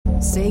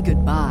Say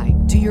goodbye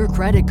to your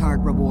credit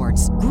card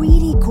rewards.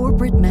 Greedy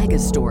corporate mega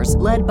stores,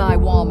 led by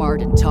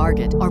Walmart and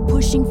Target, are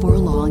pushing for a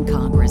law in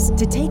Congress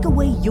to take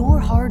away your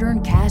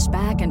hard-earned cash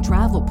back and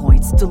travel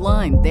points to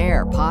line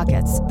their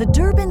pockets. The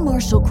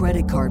Durbin-Marshall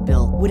credit card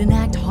bill would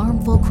enact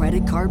harmful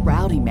credit card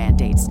routing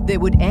mandates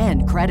that would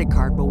end credit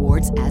card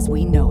rewards as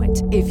we know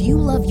it. If you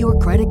love your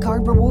credit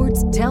card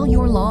rewards, tell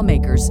your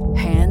lawmakers,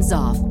 hands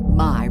off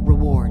my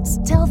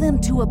rewards. Tell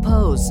them to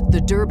oppose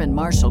the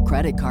Durbin-Marshall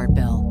credit card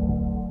bill.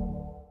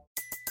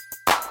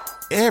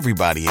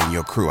 Everybody in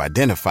your crew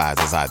identifies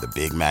as either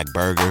Big Mac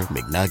Burger,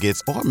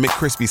 McNuggets, or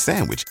McCrispy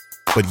Sandwich.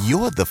 But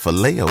you're the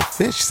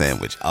Filet-O-Fish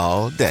Sandwich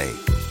all day.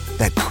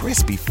 That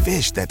crispy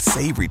fish, that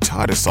savory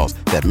tartar sauce,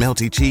 that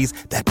melty cheese,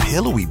 that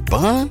pillowy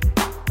bun.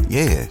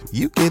 Yeah,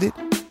 you get it.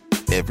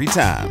 Every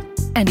time.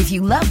 And if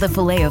you love the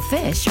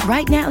Filet-O-Fish,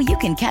 right now you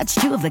can catch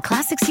two of the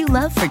classics you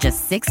love for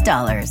just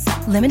 $6.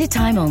 Limited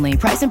time only.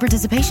 Price and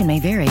participation may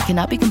vary.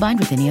 Cannot be combined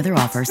with any other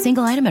offer.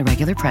 Single item at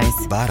regular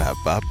price.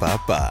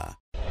 Ba-da-ba-ba-ba.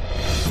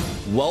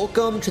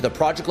 Welcome to the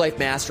Project Life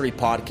Mastery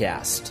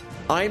Podcast.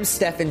 I'm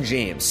Stephen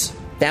James,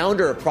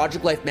 founder of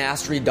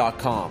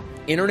ProjectLifeMastery.com,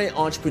 internet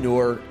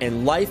entrepreneur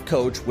and life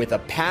coach with a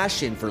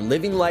passion for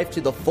living life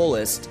to the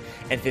fullest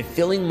and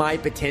fulfilling my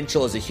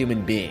potential as a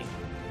human being.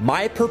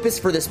 My purpose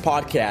for this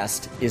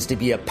podcast is to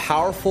be a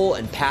powerful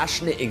and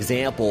passionate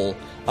example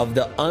of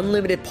the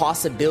unlimited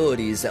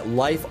possibilities that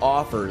life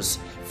offers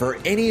for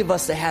any of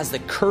us that has the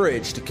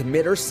courage to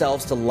commit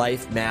ourselves to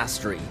life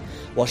mastery,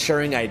 while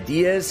sharing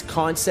ideas,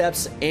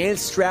 concepts, and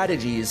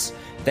strategies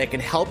that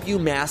can help you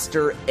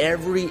master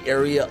every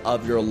area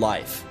of your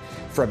life,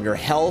 from your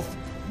health,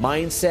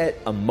 mindset,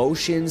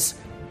 emotions,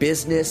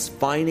 business,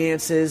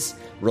 finances,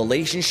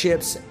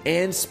 relationships,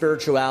 and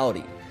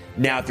spirituality.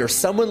 Now, if you're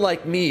someone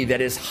like me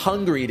that is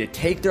hungry to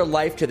take their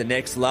life to the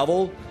next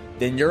level,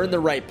 then you're in the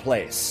right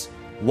place.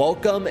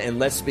 Welcome, and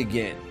let's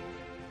begin.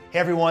 Hey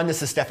everyone,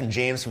 this is Stephen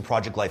James from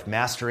Project Life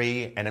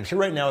Mastery, and I'm here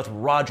right now with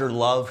Roger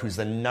Love, who's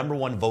the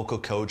 #1 vocal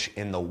coach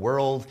in the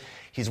world.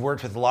 He's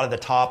worked with a lot of the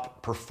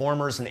top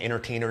performers and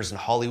entertainers in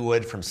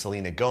Hollywood, from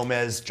Selena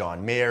Gomez,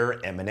 John Mayer,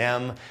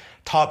 Eminem,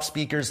 top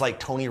speakers like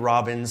Tony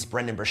Robbins,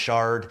 Brendan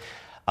Burchard,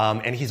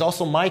 and he's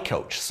also my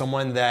coach,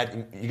 someone that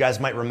you guys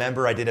might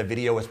remember. I did a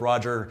video with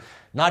Roger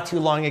not too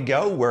long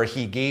ago where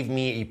he gave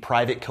me a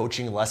private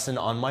coaching lesson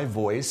on my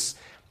voice,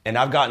 and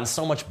I've gotten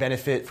so much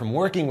benefit from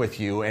working with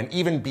you, and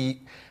even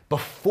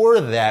before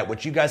that,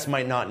 which you guys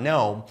might not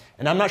know,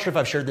 and I'm not sure if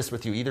I've shared this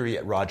with you either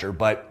yet, Roger,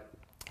 but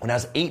when I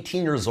was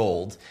 18 years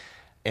old,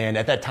 and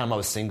at that time I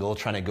was single,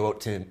 trying to go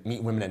out to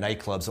meet women at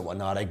nightclubs and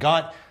whatnot, I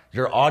got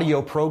your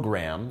audio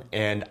program,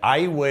 and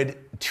I would,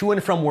 to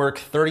and from work,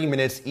 30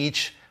 minutes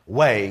each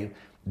way,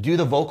 do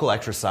the vocal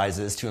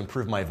exercises to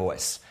improve my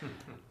voice.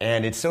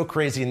 And it's so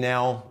crazy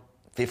now,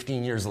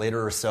 15 years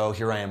later or so,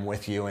 here I am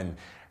with you, and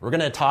we're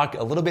going to talk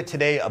a little bit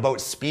today about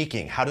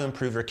speaking, how to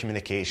improve your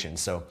communication.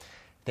 So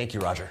thank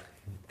you, Roger.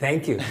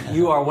 Thank you.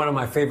 You are one of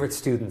my favorite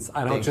students.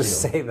 I don't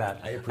just say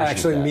that. I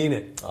actually mean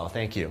it. Oh,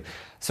 thank you.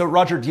 So,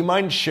 Roger, do you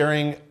mind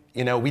sharing,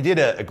 we did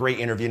a great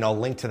interview, and I'll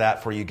link to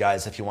that for you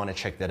guys if you want to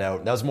check that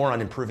out. That was more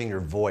on improving your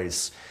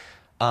voice.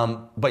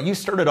 But you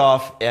started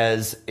off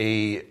as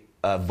a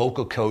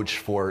vocal coach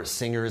for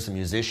singers and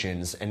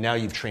musicians, and now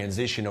you've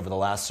transitioned over the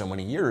last so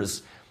many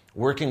years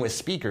working with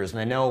speakers.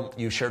 And I know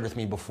you shared with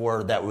me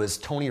before that was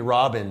Tony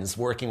Robbins,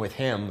 working with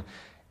him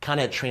kind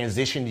of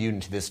transitioned you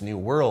into this new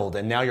world,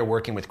 and now you're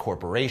working with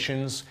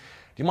corporations.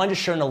 Do you mind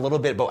just sharing a little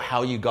bit about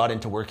how you got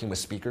into working with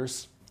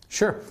speakers?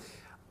 Sure.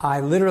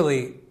 I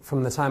literally,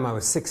 from the time I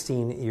was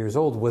 16 years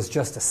old, was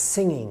just a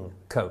singing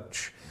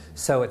coach.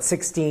 So at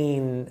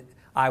 16,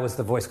 I was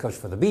the voice coach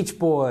for the Beach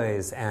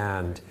Boys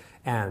and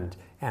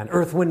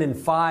Earth, Wind and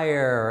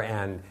Fire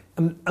and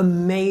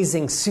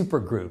amazing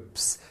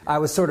supergroups. I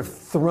was sort of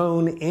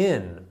thrown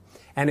in,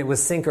 and it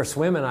was sink or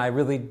swim, and I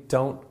really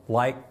don't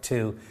like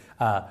to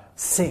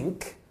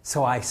sink,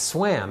 so I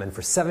swam, and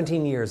for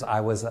 17 years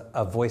I was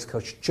a voice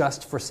coach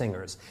just for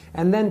singers.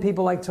 And then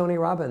people like Tony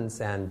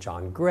Robbins and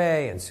John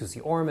Gray and Susie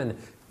Orman,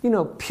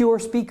 pure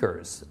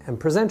speakers and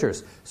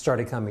presenters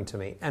started coming to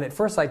me. And at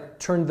first I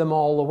turned them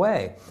all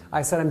away.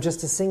 I said, I'm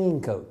just a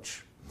singing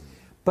coach.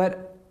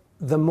 But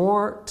the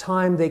more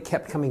time they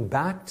kept coming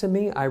back to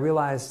me, I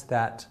realized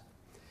that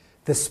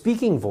the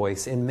speaking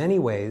voice in many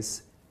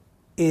ways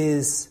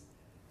is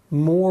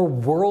more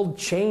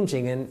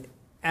world-changing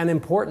and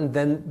important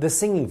than the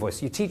singing voice.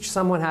 You teach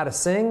someone how to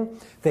sing,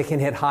 they can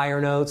hit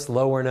higher notes,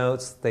 lower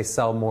notes, they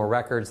sell more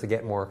records, they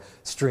get more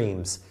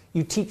streams.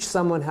 You teach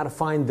someone how to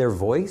find their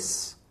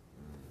voice,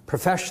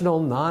 professional,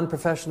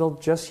 non-professional,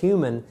 just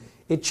human,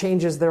 it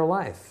changes their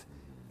life.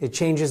 It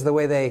changes the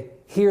way they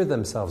hear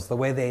themselves, the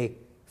way they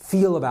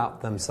feel about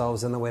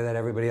themselves, and the way that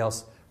everybody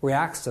else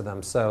reacts to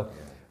them. So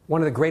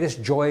one of the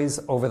greatest joys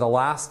over the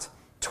last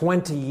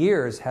 20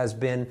 years has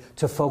been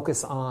to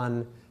focus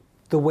on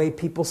the way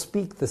people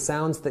speak, the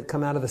sounds that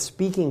come out of the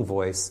speaking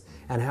voice,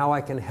 and how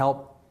I can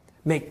help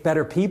make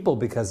better people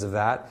because of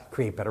that,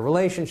 create better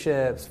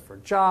relationships, for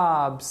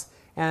jobs,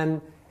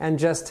 and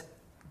just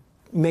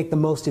make the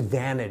most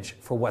advantage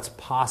for what's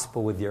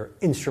possible with your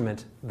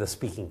instrument, the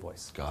speaking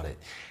voice. Got it.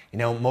 You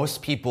know,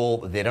 most people,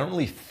 they don't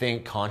really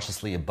think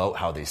consciously about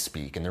how they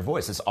speak and their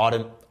voice. It's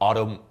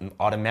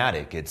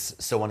automatic. It's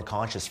so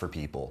unconscious for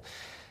people.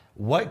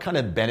 What kind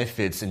of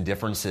benefits and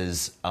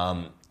differences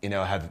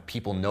have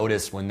people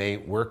noticed when they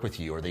work with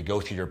you or they go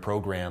through your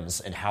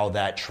programs, and how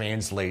that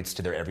translates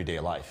to their everyday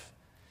life?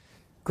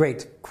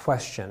 Great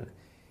question.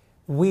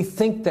 We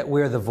think that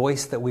we're the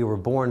voice that we were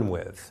born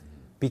with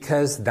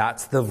because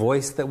that's the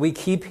voice that we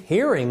keep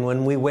hearing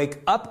when we wake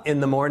up in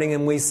the morning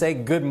and we say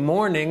good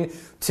morning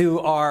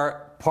to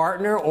our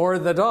partner or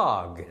the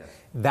dog. Yes.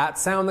 That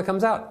sound that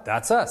comes out,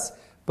 that's us.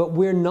 But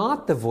we're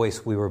not the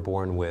voice we were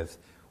born with.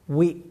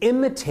 We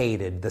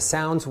imitated the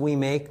sounds we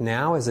make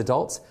now as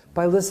adults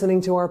by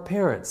listening to our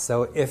parents.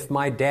 So if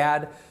my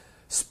dad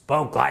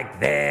spoke like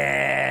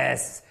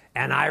this,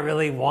 and I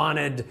really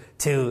wanted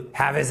to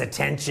have his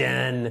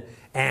attention,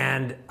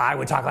 and I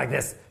would talk like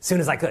this as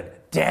soon as I could.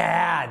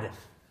 Dad,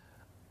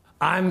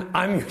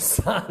 I'm your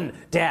son,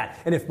 Dad.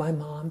 And if my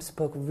mom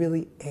spoke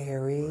really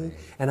airy,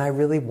 and I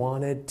really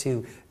wanted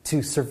to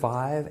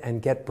survive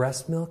and get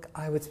breast milk,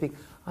 I would speak,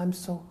 I'm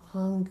so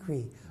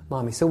hungry,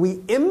 Mommy. So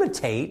we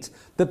imitate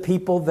the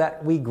people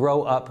that we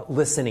grow up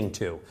listening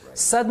to. Right.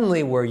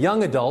 Suddenly we're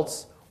young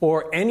adults,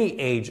 or any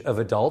age of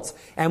adults,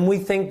 and we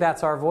think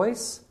that's our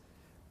voice.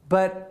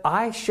 But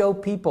I show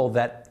people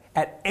that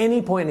at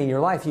any point in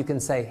your life, you can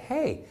say,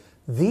 hey,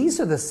 these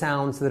are the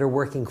sounds that are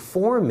working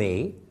for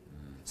me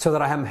so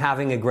that I'm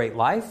having a great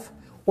life,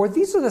 or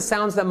these are the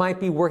sounds that might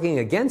be working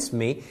against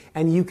me,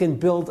 and you can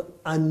build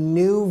a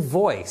new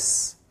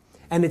voice.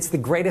 And it's the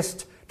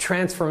greatest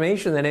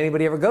transformation that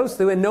anybody ever goes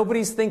through, and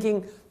nobody's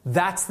thinking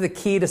that's the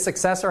key to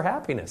success or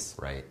happiness.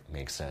 Right,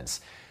 makes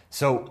sense.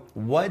 So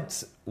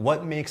what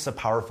makes a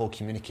powerful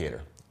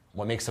communicator?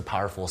 What makes a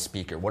powerful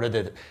speaker? What are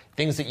the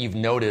things that you've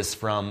noticed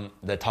from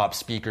the top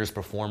speakers,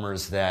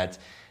 performers, that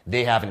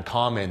they have in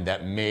common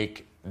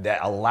that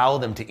allow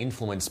them to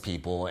influence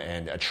people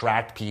and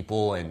attract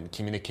people and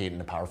communicate in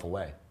a powerful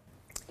way?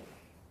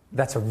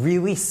 That's a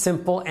really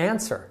simple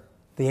answer.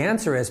 The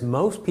answer is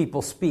most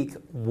people speak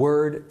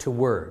word to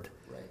word.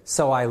 Right.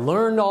 So I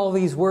learned all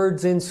these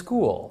words in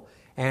school,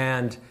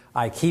 and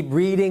I keep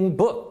reading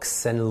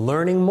books and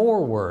learning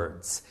more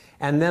words.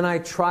 And then I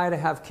try to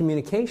have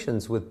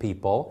communications with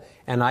people,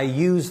 and I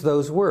use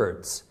those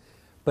words.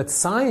 But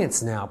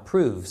science now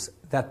proves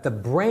that the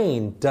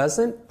brain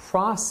doesn't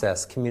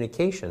process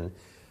communication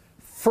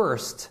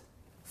first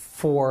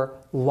for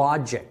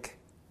logic.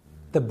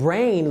 The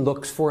brain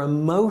looks for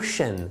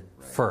emotion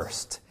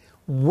first.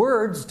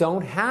 Words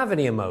don't have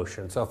any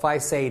emotion. So if I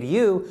say to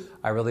you,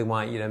 I really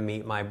want you to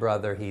meet my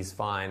brother, he's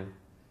fine,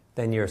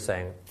 then you're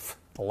saying,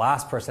 the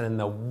last person in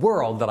the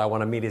world that I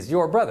want to meet is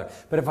your brother.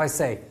 But if I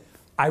say,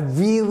 I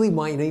really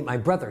want you to meet my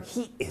brother,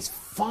 he is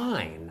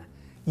fine,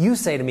 you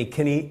say to me,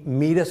 can he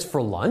meet us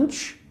for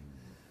lunch?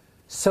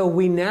 So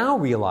we now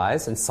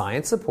realize, and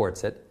science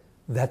supports it,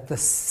 that the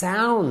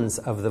sounds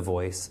of the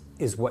voice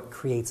is what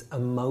creates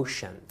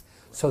emotion.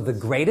 So the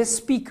greatest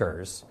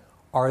speakers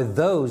are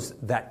those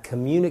that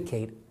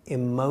communicate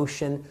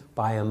emotion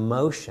by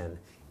emotion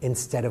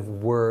instead of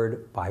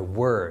word by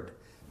word.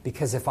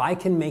 Because if I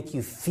can make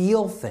you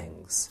feel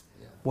things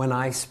when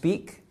I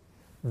speak,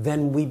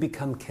 then we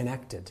become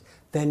connected.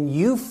 Then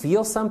you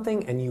feel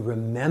something and you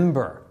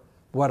remember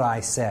what I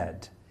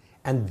said.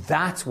 And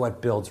that's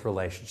what builds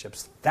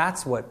relationships.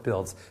 That's what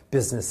builds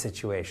business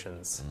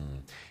situations.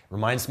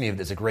 Reminds me of,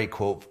 there's a great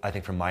quote, I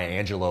think, from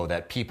Maya Angelou,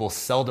 that people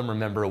seldom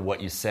remember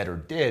what you said or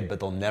did, but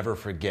they'll never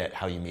forget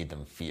how you made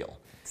them feel.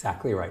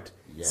 Exactly right.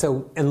 Yeah.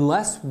 So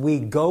unless we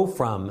go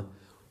from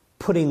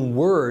putting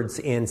words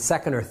in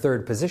second or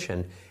third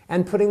position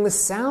and putting the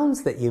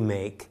sounds that you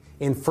make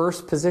in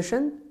first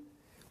position,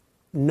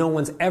 no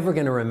one's ever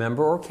going to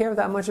remember or care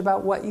that much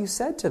about what you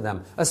said to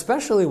them.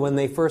 Especially when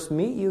they first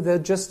meet you, they'll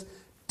just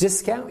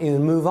discount you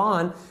and move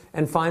on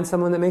and find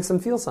someone that makes them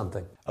feel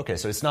something. Okay,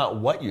 so it's not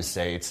what you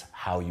say, it's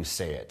how you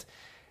say it.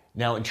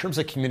 Now, in terms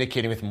of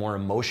communicating with more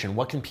emotion,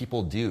 what can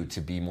people do to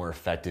be more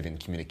effective in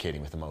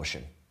communicating with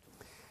emotion?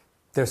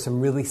 There's some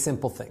really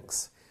simple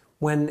things.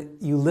 When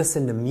you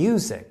listen to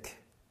music,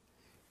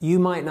 you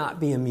might not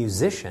be a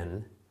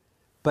musician,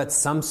 but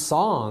some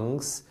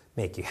songs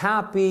make you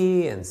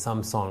happy, and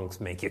some songs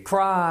make you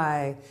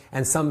cry,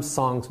 and some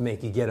songs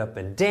make you get up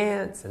and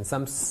dance, and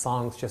some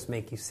songs just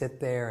make you sit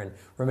there and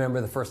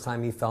remember the first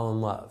time you fell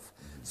in love.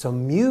 So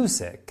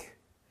music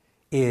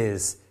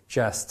is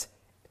just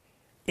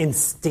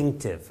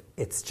instinctive.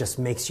 It just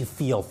makes you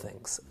feel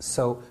things.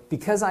 So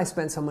because I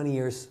spent so many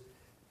years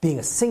being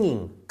a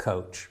singing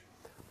coach,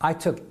 I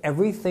took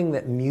everything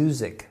that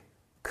music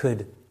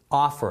could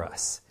offer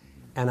us,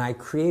 and I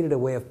created a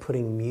way of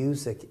putting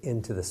music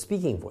into the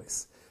speaking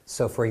voice.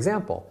 So for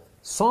example,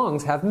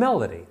 songs have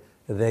melody.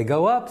 They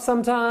go up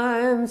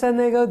sometimes, and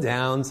they go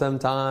down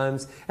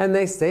sometimes, and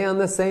they stay on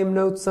the same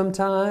note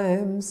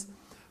sometimes.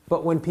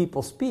 But when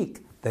people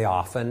speak, they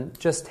often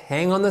just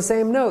hang on the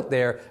same note.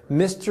 They're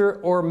Mr.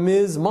 or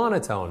Ms.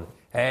 Monotone.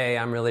 Hey,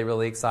 I'm really,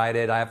 really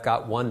excited. I've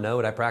got one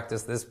note. I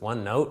practiced this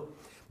one note.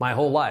 my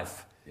whole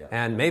life. Yeah.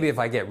 And maybe if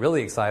I get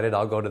really excited,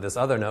 I'll go to this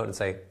other note and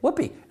say,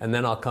 whoopee. And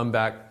then I'll come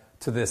back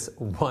to this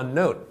one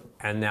note.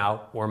 And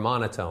now we're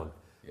monotone.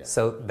 Yeah.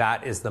 So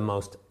that is the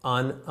most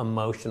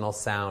unemotional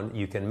sound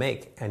you can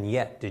make. And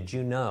yet, did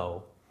you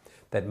know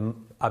that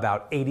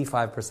about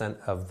 85%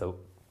 of the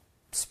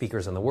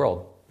speakers in the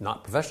world,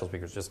 not professional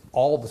speakers, just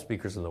all the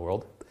speakers in the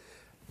world,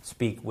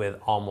 speak with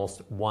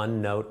almost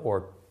one note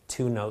or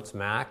two notes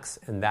max,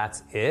 and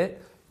that's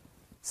it?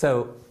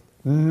 So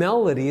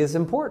melody is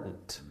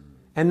important.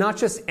 And not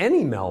just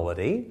any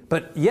melody,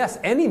 but yes,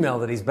 any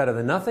melody is better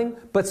than nothing,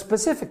 but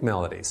specific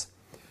melodies.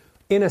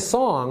 In a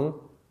song,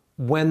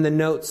 when the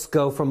notes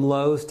go from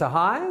lows to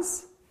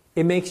highs,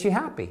 it makes you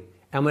happy.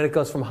 And when it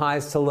goes from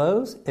highs to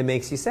lows, it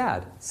makes you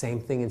sad. Same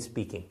thing in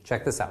speaking.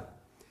 Check this out.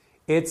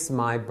 It's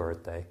my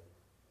birthday.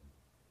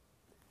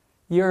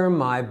 You're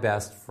my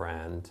best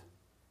friend.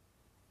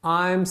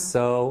 I'm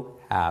so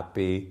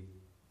happy.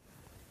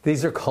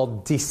 These are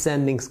called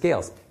descending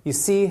scales. You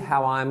see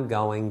how I'm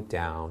going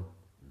down.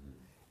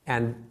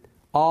 And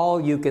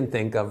all you can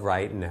think of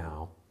right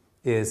now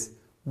is,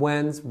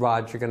 when's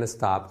Roger going to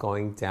stop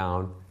going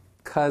down?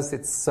 Because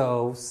it's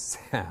so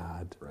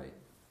sad. Right.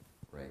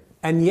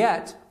 And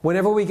yet,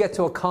 whenever we get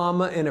to a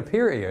comma in a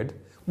period,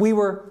 we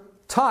were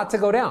taught to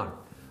go down.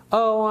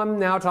 Oh, I'm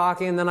now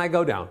talking, and then I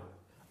go down.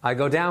 I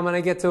go down when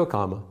I get to a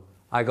comma.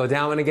 I go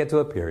down when I get to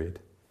a period.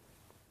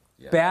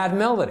 Yeah. Bad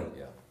melody.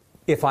 Yeah.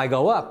 If I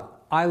go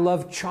up, I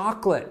love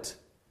chocolate.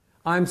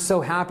 I'm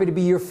so happy to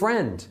be your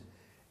friend.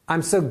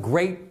 I'm so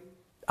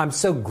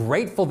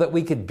grateful that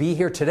we could be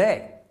here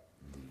today.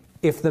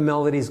 If the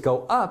melodies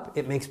go up,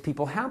 it makes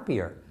people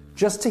happier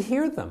just to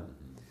hear them.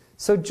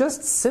 So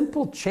just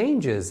simple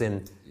changes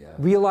in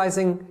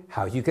realizing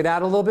how you could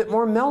add a little bit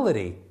more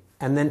melody,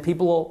 and then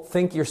people will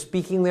think you're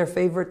speaking their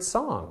favorite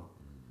song.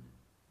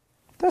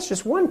 That's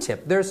just one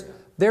tip.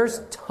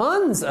 There's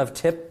tons of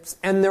tips,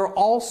 and they're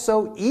all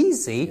so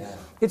easy. Yeah.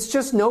 It's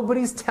just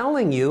nobody's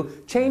telling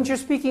you, change your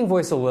speaking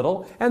voice a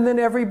little, and then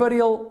everybody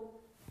will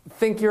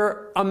think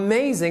you're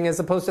amazing as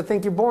opposed to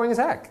think you're boring as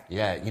heck.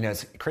 Yeah,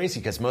 it's crazy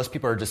because most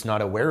people are just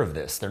not aware of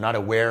this. They're not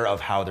aware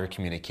of how they're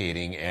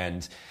communicating.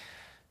 And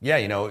yeah,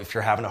 if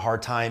you're having a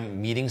hard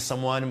time meeting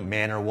someone,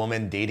 man or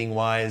woman,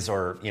 dating-wise,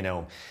 or,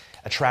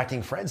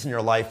 attracting friends in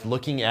your life,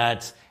 looking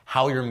at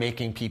how you're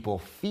making people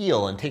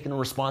feel and taking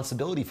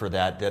responsibility for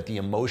that the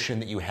emotion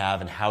that you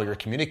have and how you're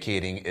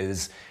communicating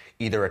is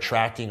either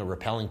attracting or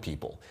repelling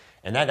people.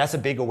 And that's a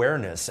big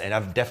awareness. And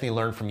I've definitely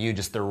learned from you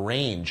just the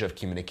range of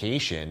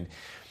communication.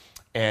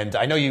 And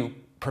I know you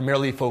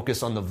primarily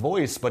focus on the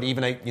voice, but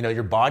even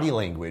your body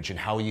language and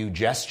how you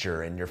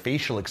gesture and your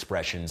facial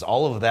expressions,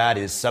 all of that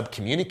is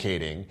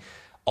subcommunicating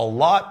a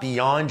lot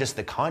beyond just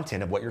the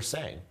content of what you're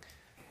saying.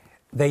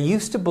 They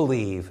used to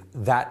believe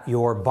that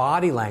your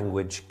body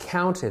language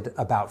counted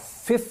about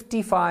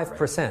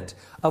 55%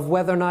 of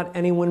whether or not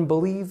anyone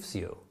believes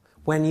you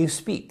when you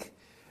speak.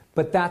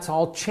 But that's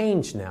all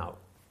changed now,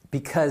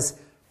 because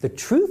the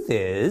truth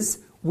is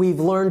we've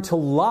learned to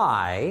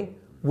lie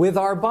with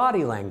our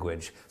body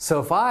language.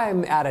 So if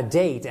I'm at a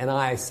date and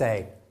I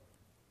say,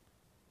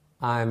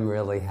 I'm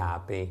really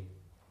happy,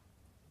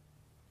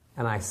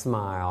 and I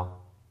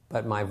smile,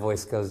 but my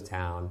voice goes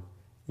down,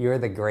 you're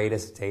the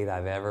greatest date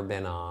I've ever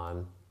been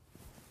on,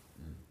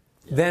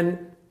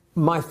 then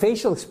my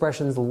facial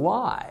expressions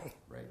lie.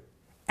 Right.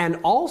 And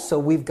also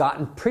we've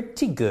gotten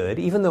pretty good,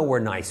 even though we're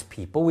nice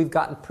people, we've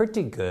gotten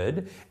pretty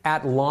good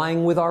at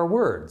lying with our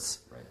words.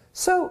 Right.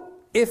 So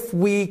if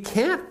we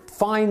can't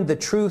find the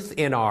truth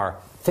in our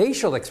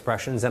facial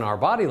expressions and our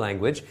body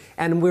language,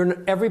 and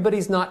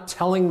everybody's not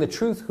telling the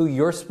truth who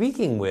you're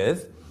speaking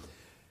with,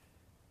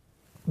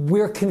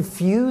 we're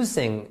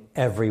confusing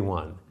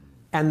everyone.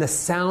 And the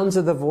sounds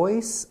of the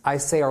voice, I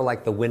say, are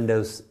like the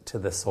windows to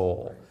the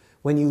soul.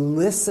 When you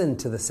listen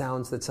to the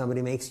sounds that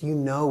somebody makes, you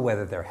know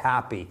whether they're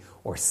happy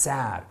or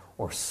sad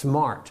or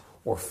smart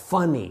or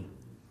funny.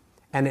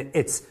 And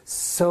it's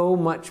so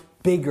much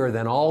bigger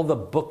than all the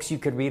books you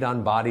could read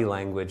on body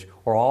language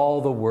or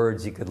all the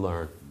words you could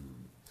learn.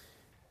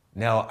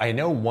 Now, I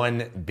know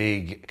one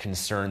big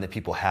concern that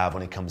people have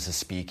when it comes to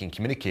speaking,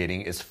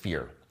 communicating, is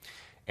fear.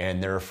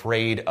 And they're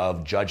afraid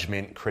of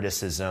judgment,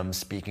 criticism,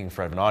 speaking in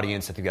front of an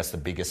audience. I think that's the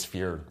biggest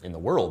fear in the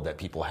world that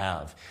people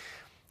have.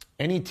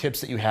 Any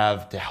tips that you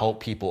have to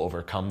help people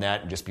overcome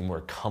that and just be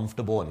more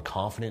comfortable and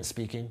confident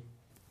speaking?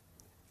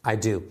 I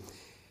do.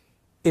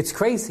 It's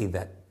crazy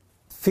that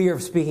fear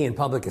of speaking in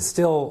public is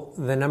still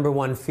the number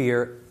one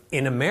fear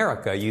in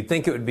America. You'd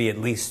think it would be at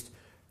least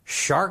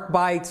shark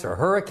bites or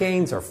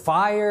hurricanes or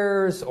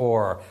fires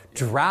or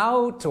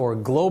drought or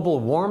global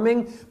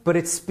warming, but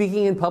it's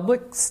speaking in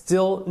public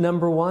still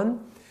number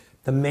one.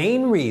 The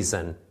main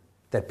reason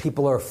that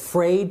people are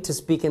afraid to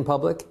speak in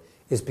public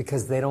is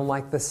because they don't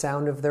like the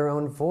sound of their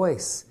own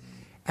voice.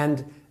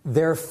 And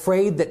they're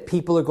afraid that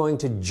people are going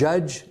to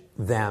judge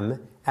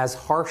them as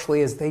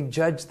harshly as they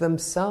judge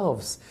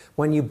themselves.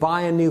 When you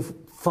buy a new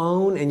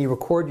phone and you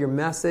record your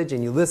message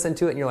and you listen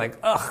to it and you're like,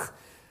 ugh,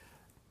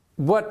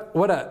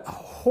 what a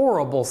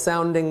horrible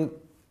sounding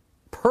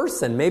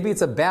person. Maybe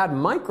it's a bad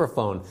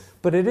microphone,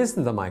 but it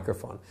isn't the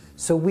microphone.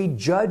 So we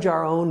judge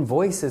our own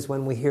voices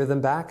when we hear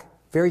them back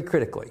very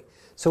critically.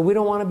 So we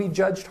don't want to be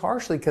judged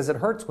harshly because it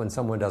hurts when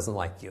someone doesn't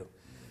like you.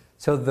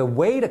 So the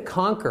way to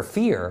conquer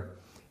fear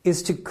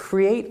is to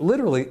create,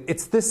 literally,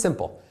 it's this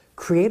simple.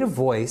 Create a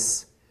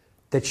voice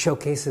that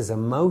showcases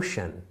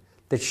emotion,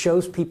 that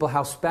shows people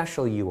how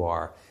special you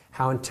are,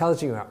 how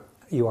intelligent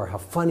you are, how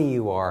funny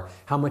you are,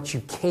 how much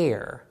you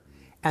care.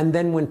 And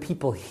then when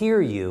people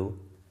hear you,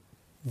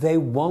 they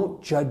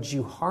won't judge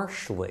you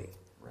harshly.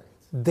 Right.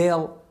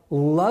 They'll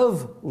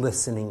love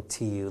listening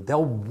to you.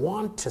 They'll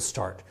want to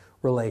start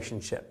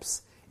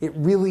relationships. It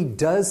really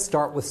does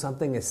start with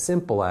something as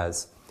simple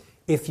as,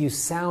 if you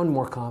sound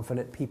more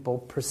confident, people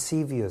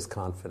perceive you as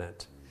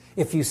confident.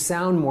 If you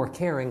sound more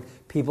caring,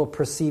 people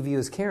perceive you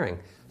as caring.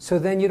 So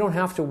then you don't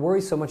have to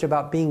worry so much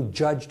about being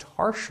judged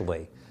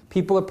harshly.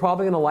 People are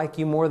probably going to like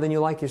you more than you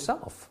like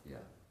yourself. Yeah.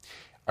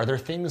 Are there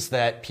things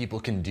that people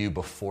can do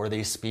before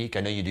they speak?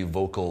 I know you do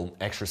vocal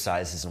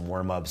exercises and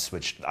warm-ups,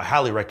 which I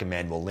highly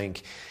recommend. We'll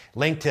link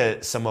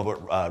to some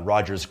of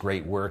Roger's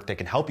great work that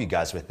can help you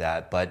guys with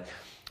that. But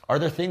are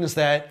there things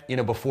that,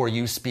 before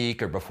you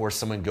speak or before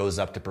someone goes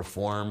up to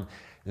perform,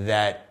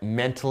 that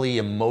mentally,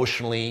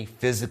 emotionally,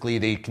 physically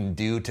they can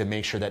do to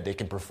make sure that they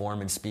can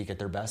perform and speak at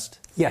their best?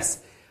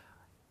 Yes.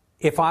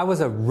 If I was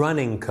a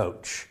running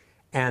coach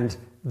and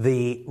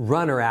the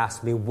runner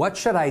asked me, what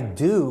should I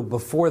do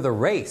before the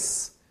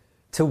race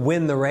to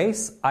win the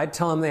race? I'd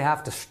tell them they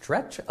have to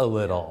stretch a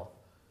little.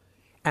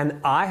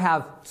 And I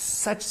have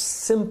such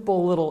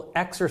simple little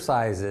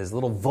exercises,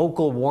 little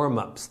vocal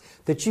warm-ups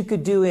that you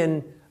could do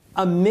in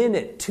a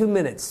minute, 2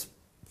 minutes,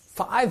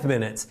 5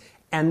 minutes,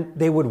 and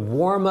they would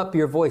warm up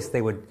your voice.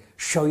 They would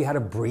show you how to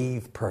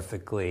breathe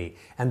perfectly,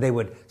 and they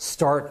would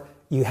start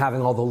you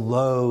having all the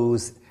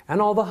lows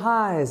and all the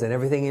highs and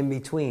everything in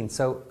between.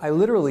 So I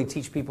literally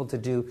teach people to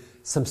do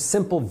some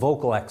simple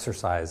vocal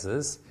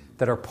exercises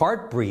that are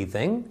part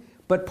breathing,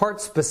 but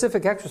part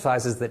specific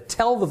exercises that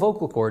tell the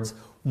vocal cords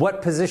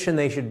what position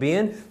they should be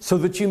in so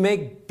that you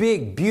make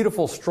big,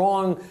 beautiful,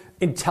 strong,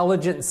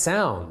 intelligent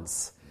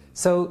sounds.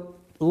 So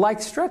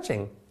like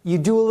stretching, you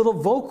do a little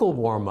vocal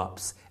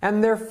warm-ups,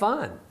 and they're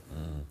fun.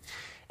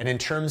 And in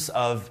terms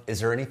of, is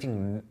there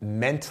anything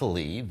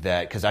mentally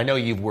that, because I know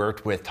you've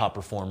worked with top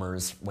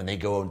performers when they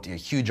go to a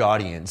huge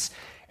audience,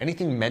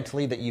 anything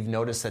mentally that you've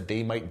noticed that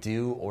they might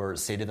do or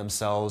say to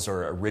themselves,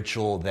 or a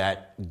ritual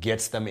that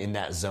gets them in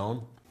that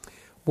zone?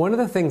 One of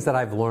the things that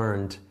I've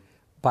learned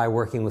by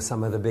working with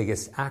some of the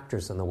biggest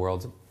actors in the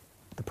world,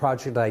 the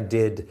project I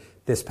did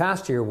this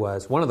past year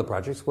was, one of the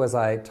projects was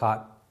I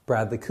taught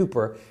Bradley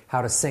Cooper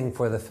how to sing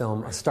for the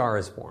film A Star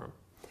is Born.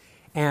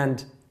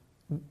 And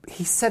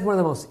he said one of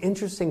the most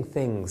interesting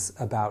things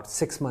about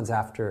 6 months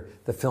after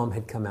the film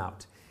had come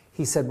out.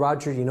 He said,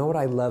 Roger, you know what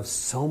I love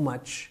so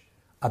much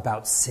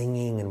about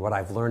singing and what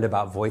I've learned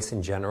about voice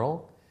in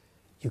general?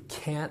 You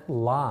can't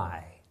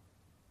lie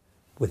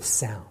with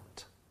sound.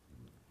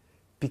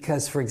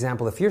 Because, for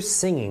example, if you're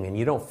singing and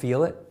you don't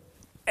feel it,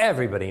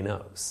 everybody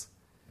knows.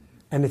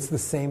 And it's the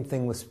same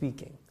thing with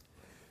speaking.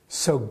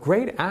 So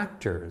great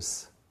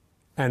actors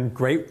and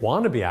great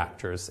wannabe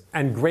actors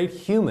and great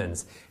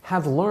humans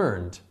have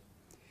learned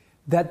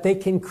that they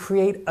can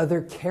create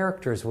other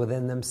characters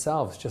within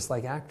themselves, just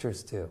like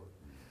actors do.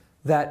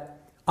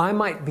 That I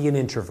might be an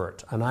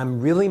introvert, and I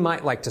really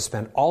might like to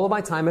spend all of my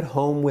time at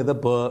home with a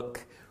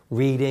book,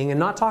 reading, and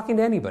not talking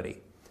to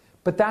anybody.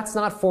 But that's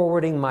not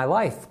forwarding my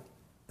life.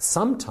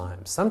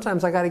 Sometimes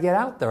I got to get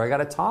out there. I got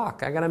to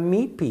talk. I got to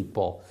meet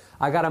people.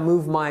 I got to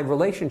move my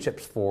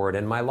relationships forward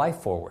and my life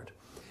forward.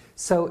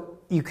 So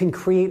you can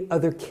create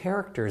other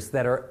characters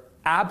that are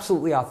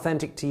absolutely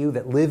authentic to you,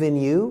 that live in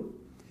you.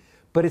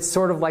 But it's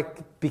sort of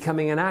like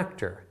becoming an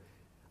actor.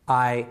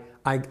 I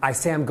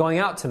say I'm going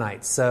out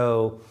tonight,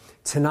 so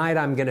tonight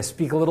I'm going to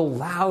speak a little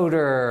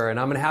louder, and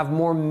I'm going to have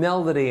more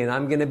melody, and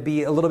I'm going to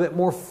be a little bit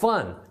more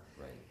fun.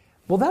 Right.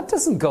 Well, that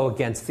doesn't go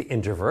against the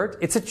introvert.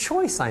 It's a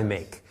choice I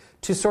make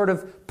to sort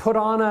of put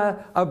on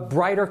a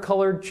brighter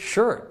colored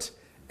shirt,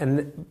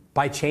 and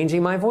by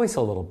changing my voice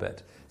a little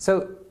bit.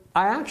 So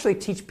I actually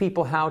teach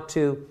people how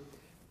to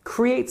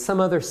create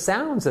some other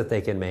sounds that they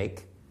can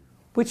make,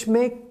 which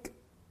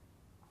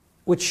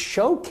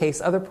showcase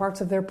other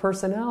parts of their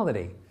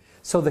personality.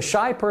 So the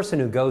shy person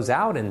who goes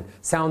out and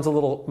sounds a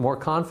little more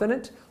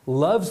confident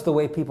loves the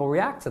way people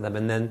react to them,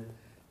 and then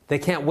they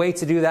can't wait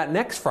to do that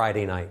next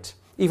Friday night,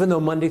 even though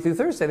Monday through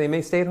Thursday they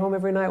may stay at home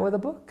every night with a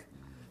book.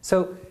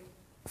 So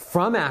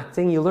from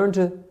acting, you learn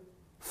to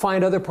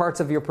find other parts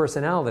of your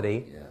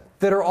personality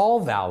that are all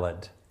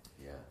valid.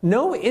 Yeah.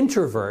 No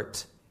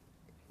introvert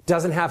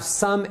doesn't have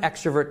some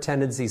extrovert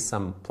tendencies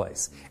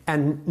someplace.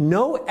 And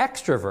no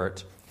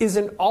extrovert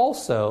isn't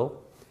also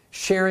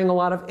sharing a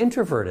lot of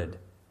introverted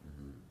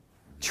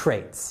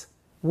traits.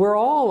 We're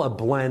all a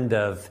blend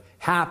of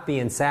happy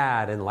and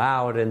sad and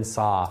loud and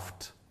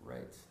soft.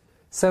 Right.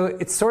 So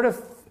it's sort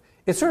of,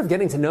 It's sort of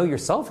getting to know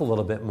yourself a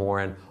little bit more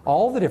and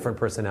all the different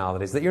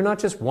personalities, that you're not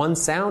just one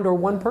sound or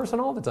one person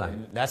all the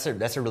time. That's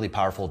a really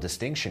powerful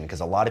distinction, because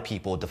a lot of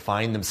people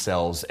define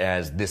themselves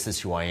as this is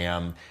who I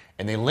am,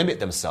 and they limit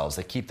themselves.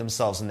 They keep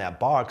themselves in that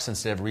box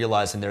instead of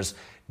realizing there's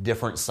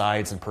different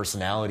sides and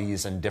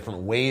personalities and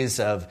different ways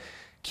of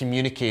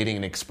communicating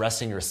and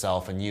expressing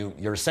yourself, and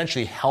you're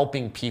essentially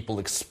helping people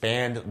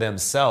expand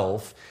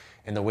themselves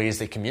in the ways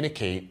they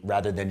communicate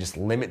rather than just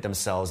limit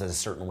themselves as a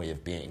certain way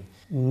of being.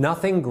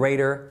 Nothing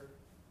greater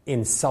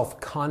in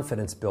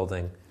self-confidence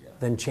building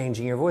than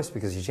changing your voice,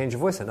 because you change your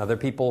voice and other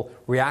people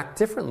react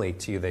differently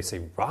to you. They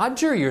say,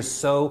 Roger, you're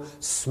so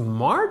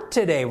smart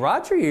today.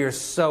 Roger, you're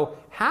so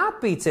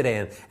happy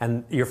today.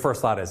 And your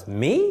first thought is,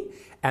 me?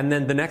 And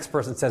then the next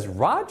person says,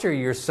 Roger,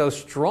 you're so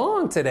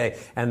strong today.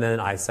 And then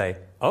I say,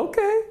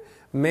 okay,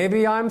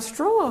 maybe I'm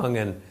strong,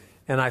 and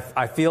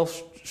I feel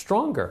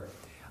stronger.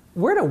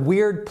 We're in a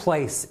weird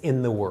place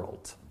in the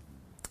world.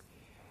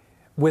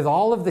 With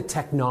all of the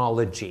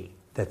technology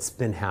that's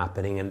been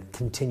happening and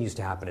continues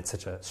to happen at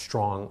such a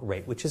strong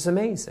rate, which is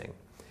amazing,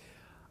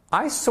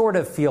 I sort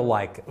of feel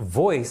like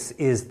voice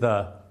is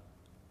the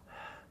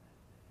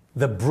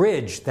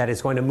bridge that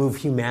is going to move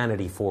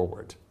humanity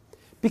forward.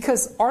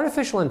 Because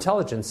artificial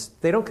intelligence,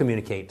 they don't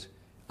communicate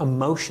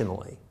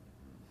emotionally.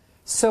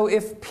 So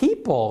if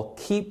people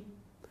keep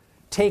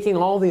taking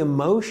all the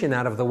emotion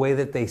out of the way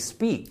that they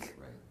speak,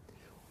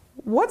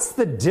 what's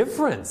the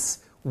difference?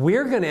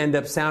 We're going to end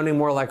up sounding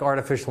more like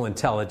artificial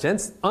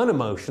intelligence,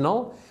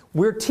 unemotional.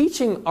 We're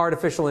teaching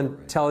artificial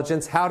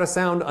intelligence how to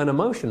sound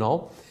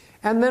unemotional.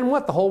 And then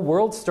what? The whole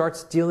world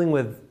starts dealing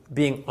with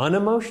being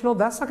unemotional?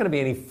 That's not going to be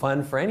any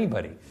fun for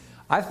anybody.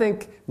 I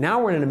think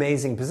now we're in an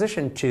amazing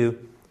position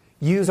to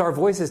use our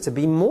voices to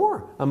be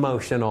more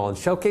emotional and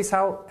showcase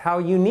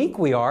how unique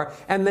we are,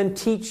 and then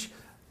teach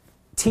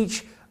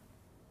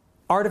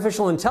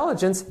artificial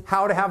intelligence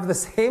how to have the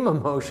same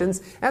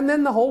emotions, and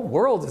then the whole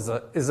world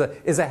is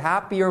a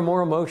happier,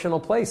 more emotional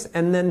place.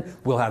 And then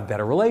we'll have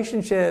better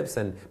relationships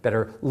and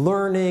better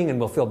learning, and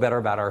we'll feel better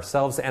about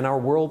ourselves and our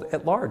world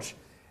at large.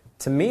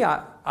 To me,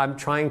 I'm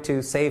trying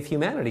to save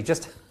humanity,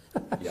 just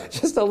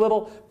a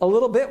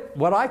little bit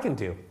what I can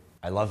do.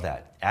 I love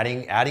that.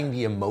 Adding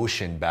the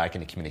emotion back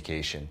into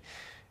communication.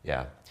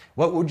 Yeah.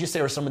 What would you say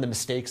are some of the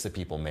mistakes that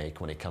people make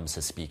when it comes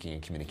to speaking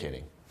and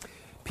communicating?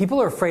 People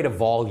are afraid of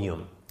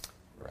volume.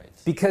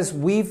 Because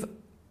we've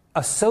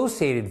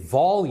associated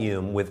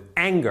volume with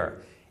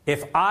anger.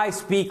 If I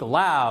speak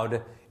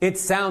loud, it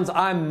sounds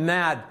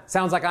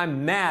like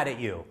I'm mad at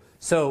you.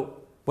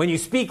 So when you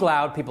speak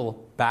loud,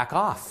 people back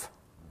off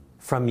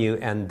from you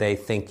and they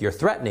think you're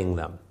threatening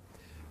them.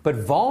 But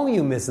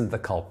volume isn't the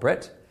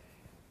culprit.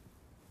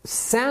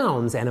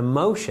 Sounds and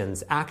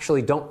emotions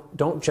actually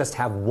don't just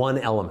have one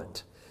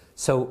element.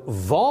 So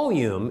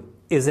volume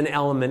is an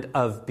element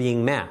of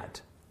being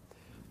mad.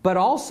 But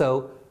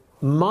also,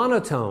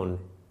 monotone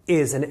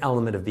is an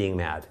element of being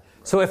mad.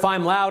 So if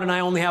I'm loud and I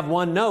only have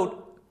one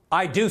note,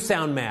 I do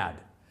sound mad.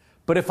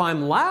 But if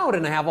I'm loud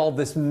and I have all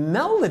this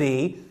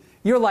melody,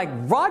 you're like,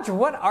 Roger,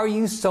 what are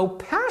you so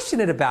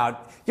passionate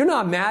about? You're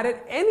not mad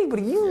at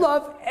anybody. You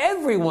love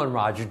everyone,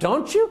 Roger,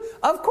 don't you?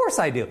 Of course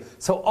I do.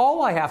 So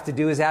all I have to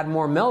do is add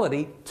more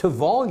melody to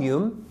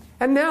volume,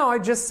 and now I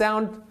just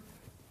sound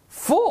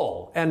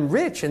full and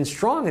rich and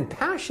strong and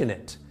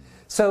passionate.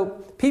 So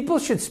people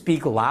should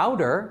speak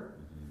louder,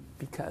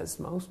 because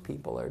most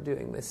people are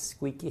doing this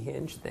squeaky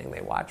hinge thing.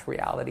 They watch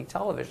reality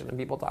television and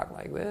people talk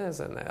like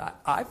this, and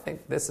I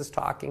think this is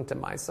talking to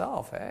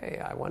myself.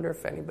 Hey, I wonder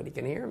if anybody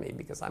can hear me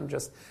because I'm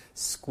just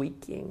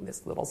squeaking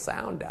this little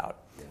sound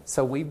out. Yeah.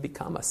 So we've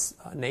become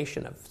a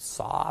nation of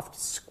soft,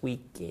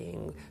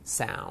 squeaking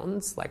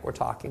sounds, like we're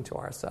talking to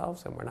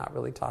ourselves and we're not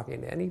really talking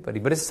to anybody.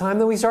 But it's time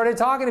that we started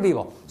talking to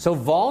people. So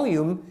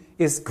volume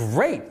is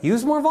great.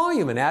 Use more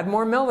volume and add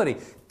more melody.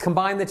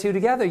 Combine the two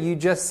together, you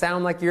just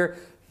sound like you're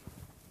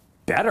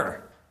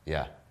better.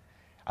 Yeah.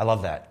 I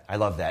love that.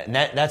 And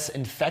that's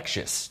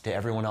infectious to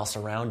everyone else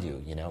around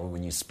you. You know,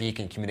 when you speak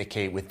and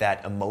communicate with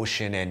that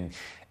emotion and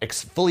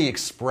fully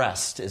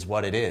expressed is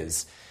what it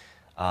is.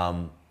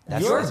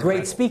 You're a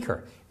great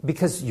speaker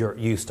because you're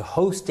used to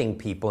hosting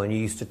people and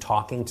you're used to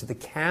talking to the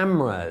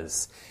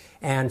cameras.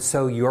 And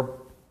so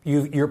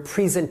your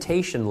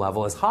presentation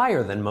level is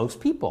higher than most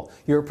people.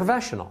 You're a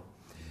professional.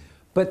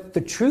 But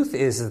the truth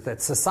is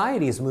that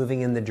society is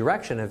moving in the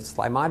direction of,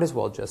 I might as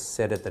well just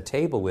sit at the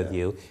table with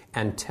you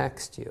and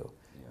text you.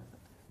 Yeah.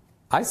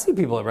 I see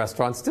people at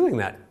restaurants doing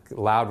that,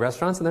 loud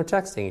restaurants, and they're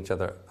texting each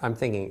other. I'm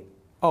thinking,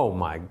 oh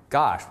my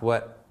gosh,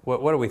 what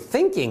are we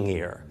thinking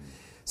here?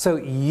 So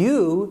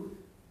you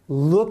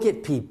look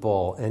at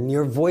people and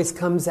your voice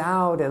comes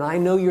out, and I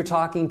know you're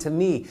talking to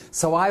me.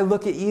 So I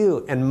look at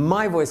you and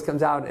my voice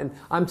comes out and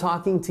I'm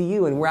talking to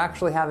you, and we're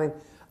actually having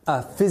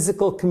a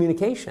physical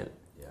communication.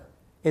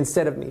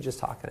 Instead of me just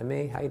talking to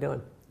me. How you doing?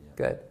 Yeah.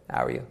 Good.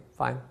 How are you?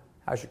 Fine.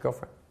 How's your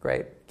girlfriend?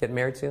 Great. Getting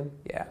married soon?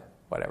 Yeah.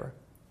 Whatever. Are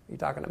you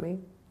talking to me?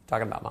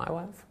 Talking about my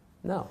wife?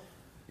 No.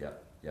 Yeah.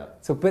 Yeah.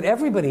 So, but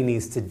everybody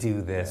needs to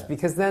do this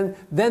because then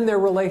their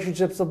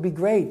relationships will be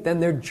great. Then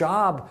their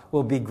job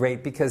will be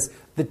great because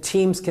the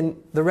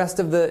rest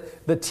of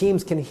the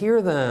teams can hear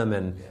them,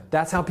 and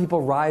that's how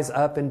people rise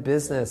up in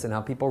business and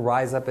how people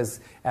rise up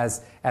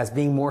as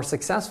being more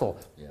successful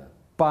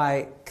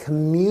by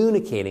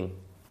communicating.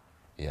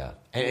 Yeah,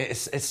 and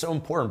it's so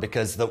important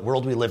because the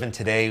world we live in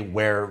today,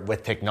 where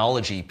with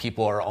technology,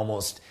 people are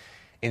almost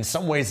in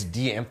some ways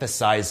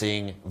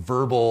de-emphasizing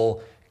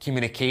verbal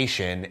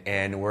communication,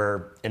 and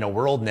we're in a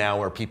world now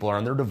where people are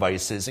on their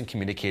devices and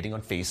communicating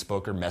on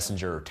Facebook or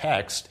Messenger or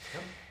text.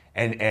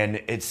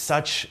 And it's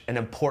such an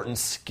important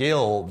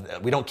skill.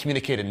 We don't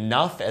communicate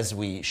enough as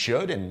we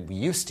should and we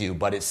used to,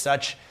 but it's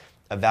such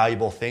a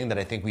valuable thing that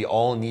I think we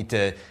all need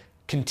to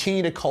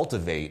continue to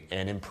cultivate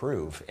and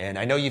improve. And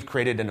I know you've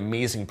created an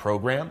amazing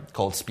program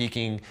called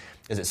Speaking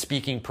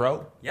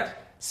Pro? Yeah.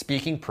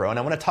 Speaking Pro. And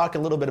I want to talk a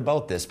little bit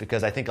about this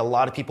because I think a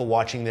lot of people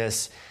watching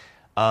this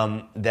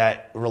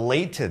that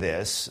relate to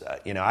this.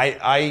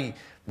 I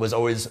was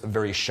always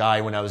very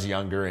shy when I was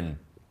younger, and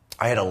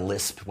I had a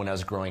lisp when I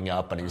was growing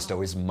up, and I used to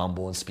always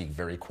mumble and speak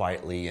very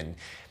quietly. And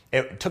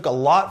it took a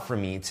lot for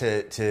me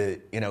to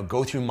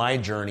go through my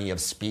journey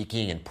of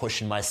speaking and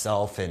pushing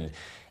myself and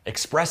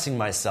expressing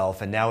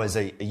myself. And now as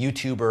a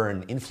YouTuber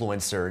and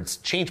influencer, it's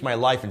changed my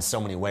life in so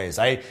many ways.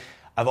 I've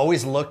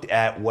always looked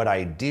at what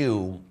I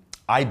do.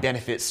 I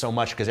benefit so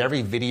much because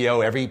every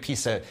video, every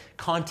piece of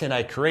content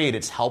I create,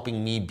 it's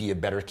helping me be a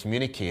better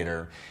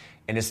communicator.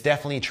 And it's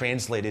definitely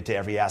translated to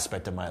every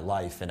aspect of my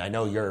life. And I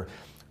know you're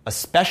a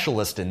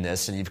specialist in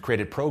this and you've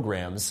created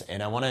programs.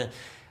 And I want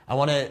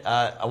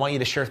you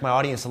to share with my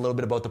audience a little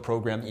bit about the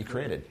program that you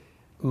created.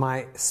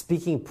 My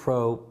Speaking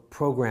Pro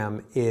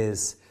program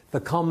is the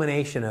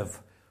culmination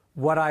of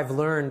what I've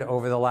learned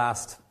over the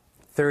last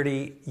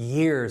 30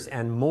 years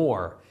and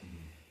more.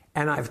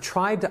 And I've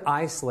tried to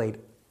isolate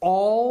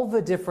all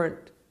the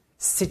different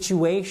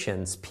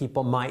situations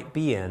people might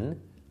be in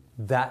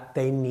that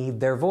they need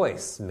their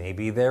voice.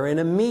 Maybe they're in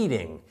a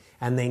meeting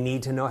and they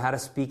need to know how to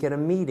speak at a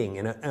meeting,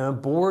 in a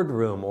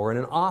boardroom or in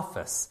an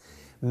office.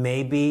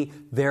 Maybe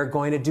they're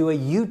going to do a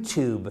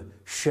YouTube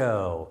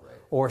show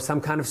or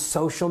some kind of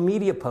social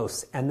media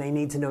posts and they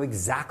need to know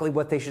exactly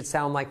what they should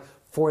sound like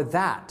for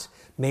that.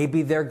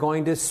 Maybe they're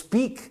going to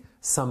speak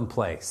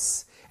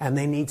someplace and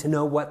they need to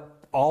know what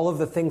all of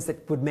the things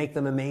that would make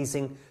them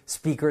amazing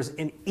speakers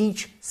in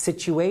each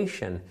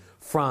situation,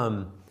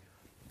 from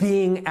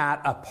being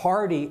at a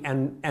party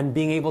and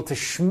being able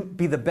to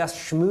be the best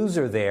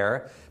schmoozer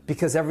there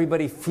because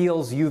everybody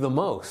feels you the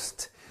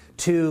most,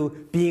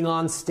 to being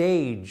on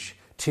stage,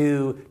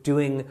 to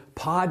doing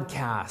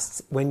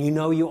podcasts when you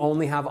know you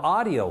only have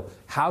audio.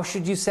 How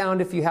should you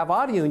sound if you have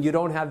audio and you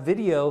don't have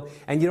video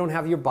and you don't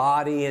have your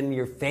body and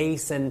your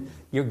face and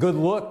your good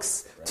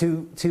looks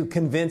to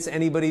convince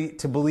anybody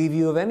to believe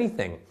you of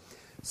anything?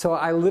 So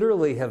I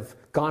literally have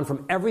gone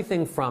from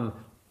everything from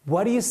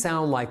what do you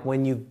sound like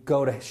when you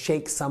go to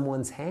shake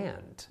someone's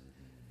hand?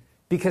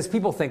 Because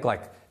people think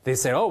they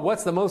say, oh,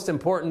 what's the most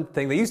important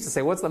thing? They used to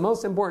say, what's the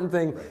most important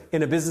thing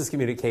in a business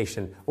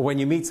communication or when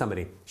you meet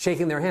somebody?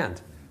 Shaking their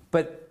hand.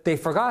 But they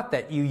forgot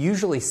that you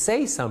usually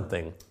say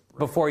something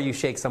before you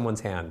shake someone's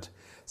hand.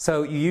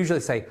 So you usually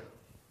say,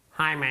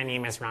 hi, my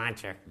name is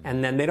Roger.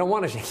 And then they don't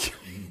want to shake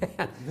your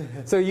hand.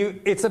 So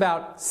it's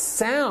about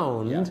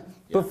sound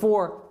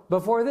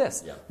before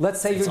this. Yeah. Let's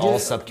say it's all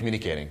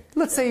sub-communicating.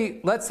 Let's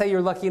say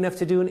you're lucky enough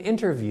to do an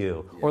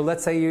interview, or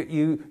let's say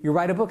you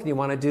write a book and you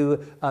want to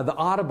do the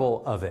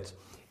audible of it.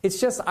 It's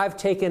just I've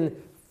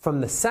taken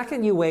from the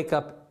second you wake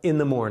up in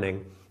the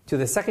morning to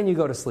the second you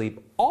go to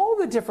sleep, all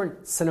the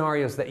different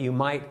scenarios that you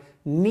might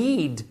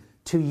need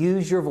to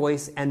use your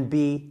voice and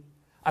be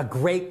a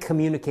great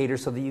communicator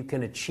so that you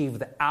can achieve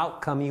the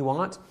outcome you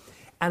want.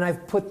 And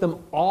I've put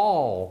them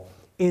all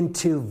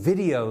into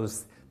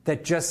videos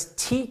that just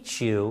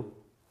teach you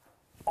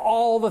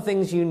all the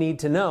things you need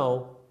to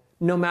know,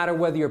 no matter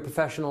whether you're a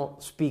professional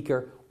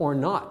speaker or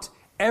not.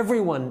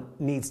 Everyone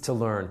needs to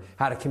learn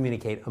how to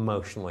communicate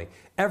emotionally.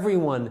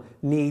 Everyone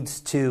needs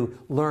to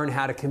learn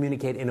how to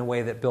communicate in a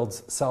way that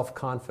builds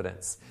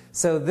self-confidence.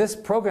 So this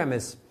program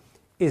is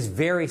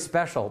very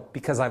special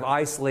because I've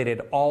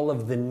isolated all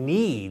of the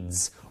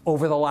needs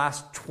over the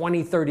last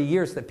 20, 30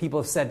 years that people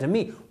have said to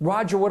me,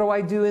 Roger, what do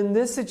I do in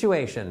this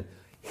situation?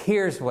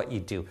 Here's what you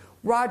do.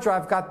 Roger,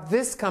 I've got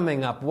this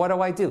coming up. What do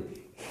I do?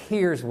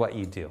 Here's what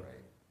you do.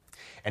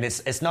 And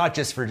it's not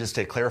just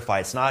to clarify,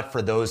 it's not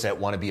for those that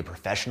want to be a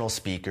professional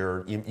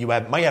speaker. You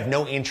might have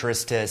no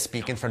interest to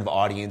speak in front of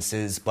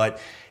audiences, but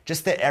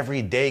just the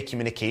everyday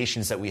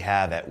communications that we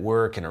have at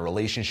work and our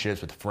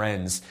relationships with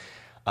friends,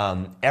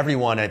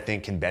 everyone I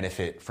think can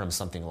benefit from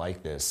something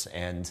like this.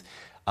 And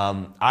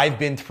I've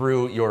been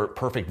through your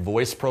Perfect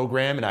Voice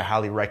program and I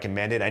highly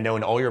recommend it. I know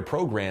in all your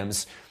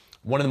programs,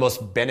 one of the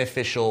most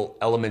beneficial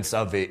elements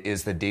of it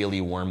is the daily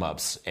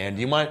warm-ups. And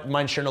you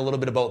mind sharing a little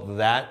bit about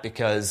that?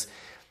 Because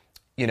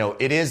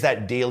it is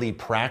that daily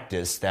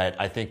practice that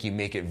I think you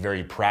make it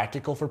very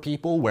practical for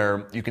people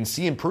where you can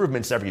see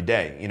improvements every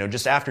day.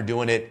 Just after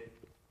doing it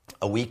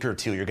a week or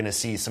two, you're going to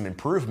see some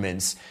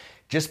improvements.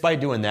 just by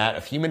doing that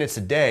a few minutes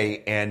a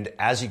day, and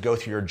as you go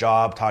through your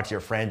job, talk to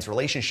your friends,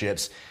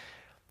 relationships,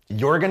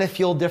 you're going to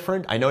feel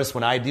different. I notice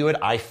when I do it,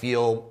 I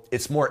feel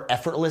it's more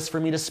effortless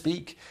for me to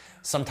speak.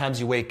 Sometimes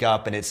you wake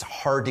up and it's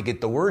hard to get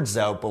the words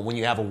out, but when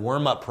you have a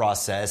warm-up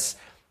process,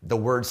 the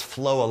words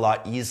flow a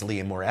lot easily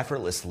and more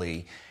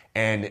effortlessly.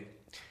 And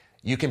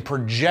you can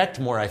project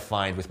more, I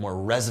find, with more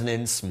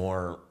resonance,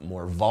 more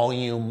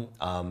volume.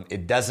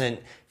 It doesn't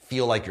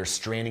feel like you're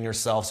straining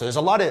yourself. So there's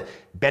a lot of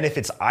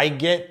benefits I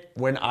get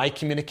when I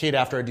communicate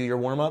after I do your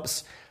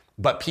warm-ups,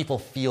 but people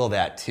feel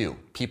that too.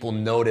 People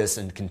notice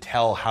and can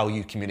tell how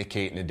you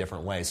communicate in a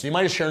different way. So you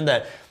might have shared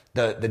that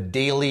the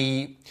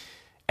daily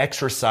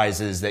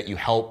exercises that you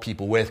help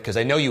people with, because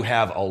I know you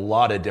have a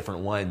lot of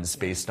different ones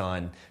based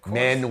on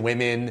men,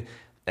 women,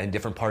 and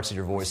different parts of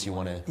your voice you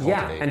want to cultivate.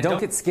 Yeah, and don't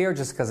get scared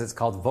just because it's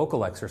called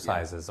vocal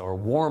exercises or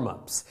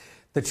warm-ups.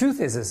 The truth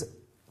is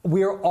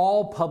we're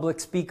all public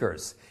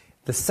speakers.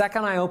 The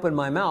second I open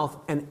my mouth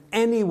and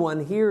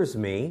anyone hears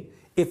me,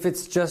 if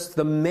it's just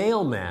the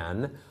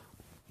mailman,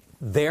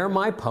 they're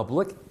my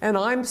public and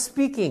I'm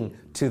speaking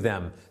to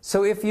them.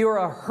 So if you're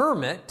a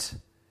hermit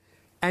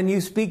and you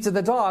speak to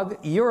the dog,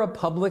 you're a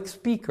public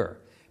speaker.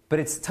 But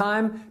it's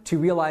time to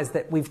realize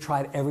that we've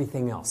tried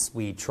everything else.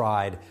 We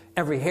tried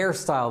every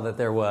hairstyle that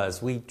there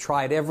was. We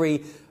tried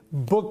every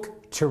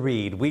book to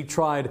read. We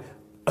tried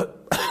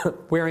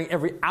wearing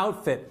every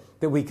outfit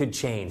that we could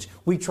change.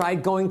 We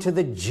tried going to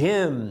the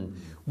gym.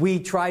 We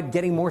tried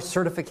getting more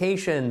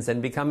certifications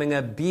and becoming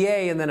a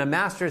BA and then a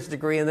master's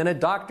degree and then a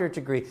doctorate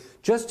degree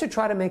just to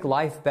try to make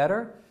life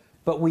better.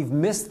 But we've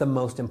missed the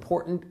most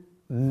important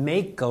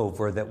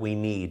makeover that we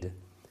need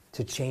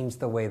to change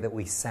the way that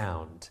we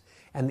sound.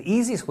 And the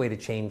easiest way to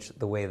change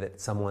the way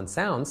that someone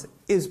sounds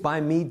is by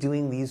me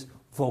doing these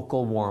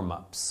vocal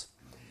warm-ups.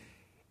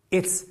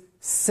 It's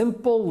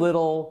simple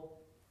little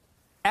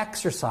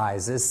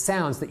exercises,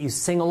 sounds that you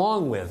sing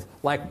along with.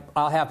 Like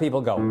I'll have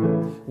people go,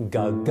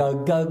 gug,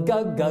 gug, gug,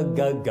 gug, gug,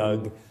 gug,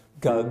 gug,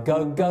 gug,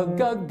 gug, gug,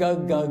 gug,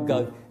 gug, gug,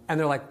 gug. And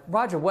they're like,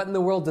 Roger, what in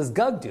the world does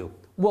gug do?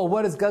 Well,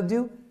 what does gug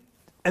do?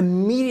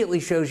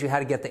 Immediately shows you how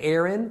to get the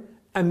air in,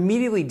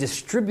 immediately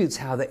distributes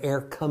how the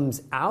air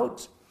comes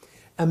out,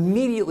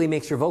 immediately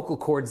makes your vocal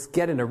cords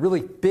get in a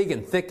really big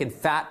and thick and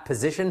fat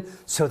position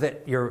so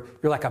that you're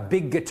like a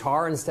big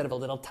guitar instead of a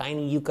little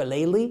tiny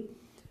ukulele.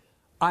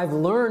 I've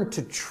learned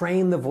to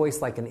train the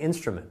voice like an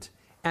instrument.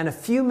 And a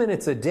few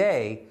minutes a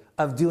day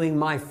of doing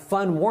my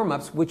fun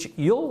warm-ups, which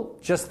you'll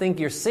just think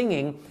you're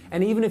singing,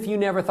 and even if you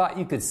never thought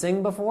you could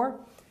sing before,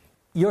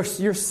 you're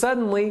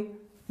suddenly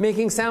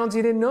making sounds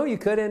you didn't know you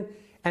could.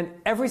 And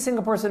every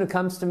single person who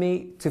comes to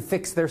me to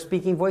fix their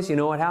speaking voice, you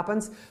know what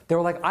happens? They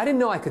were like, I didn't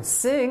know I could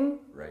sing.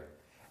 Right.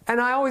 And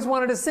I always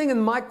wanted to sing,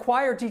 and my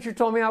choir teacher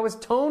told me I was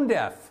tone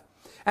deaf.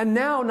 And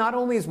now, not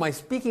only is my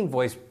speaking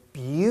voice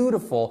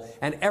beautiful,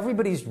 and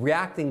everybody's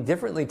reacting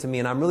differently to me,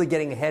 and I'm really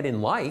getting ahead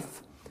in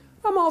life,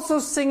 I'm also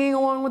singing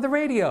along with the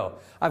radio.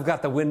 I've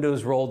got the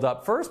windows rolled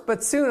up first,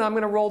 but soon I'm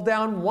going to roll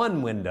down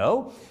one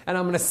window, and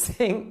I'm going to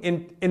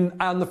sing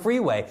on the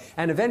freeway,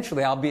 and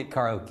eventually I'll be at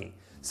karaoke.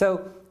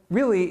 So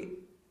really,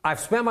 I've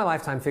spent my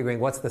lifetime figuring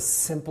what's the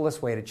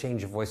simplest way to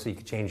change your voice so you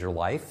can change your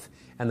life,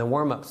 and the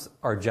warm-ups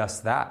are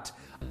just that.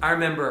 I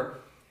remember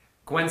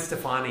Gwen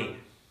Stefani,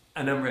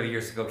 a number of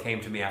years ago,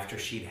 came to me after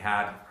she'd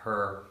had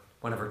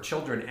one of her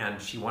children,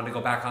 and she wanted to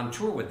go back on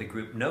tour with the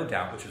group No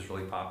Doubt, which was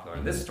really popular.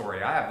 And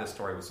I have this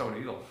story with so many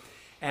people.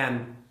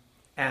 And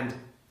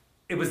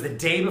it was the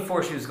day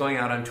before she was going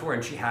out on tour,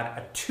 and she had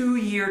a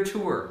 2-year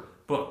tour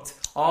booked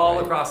all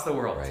across the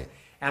world. Right.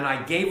 And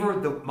I gave her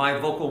my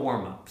vocal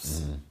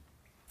warm-ups. Mm-hmm.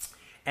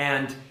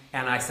 And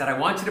I said, I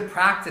want you to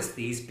practice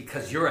these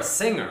because you're a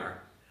singer.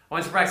 I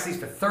want you to practice these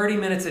for 30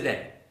 minutes a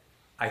day.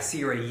 I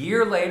see her a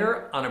year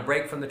later on a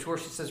break from the tour.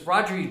 She says,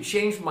 Roger, you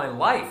changed my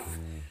life.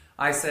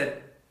 I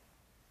said,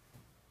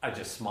 I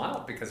just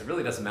smiled because it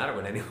really doesn't matter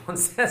what anyone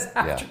says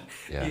after.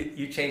 Yeah.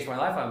 You changed my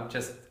life. I'm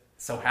just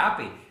so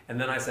happy. And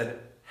then I said,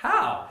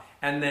 how?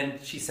 And then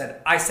she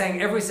said, I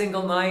sang every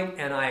single night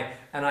and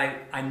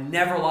I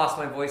never lost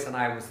my voice and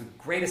I was the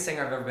greatest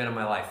singer I've ever been in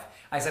my life.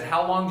 I said,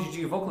 how long did you do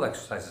your vocal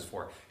exercises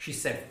for? She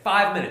said,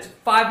 5 minutes.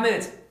 5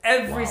 minutes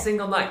every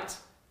single night.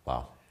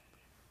 Wow.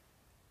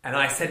 And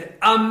I said,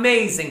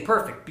 amazing,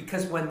 perfect.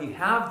 Because when you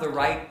have the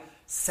right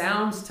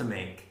sounds to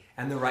make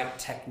and the right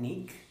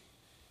technique,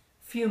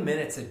 a few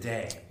minutes a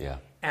day. Yeah.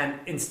 And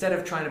instead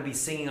of trying to be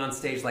singing on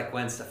stage like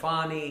Gwen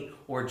Stefani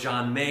or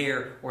John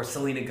Mayer or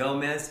Selena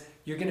Gomez,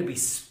 you're going to be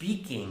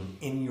speaking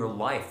in your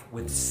life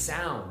with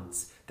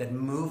sounds that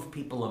move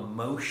people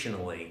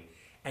emotionally.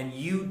 And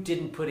you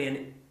didn't put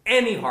in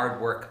any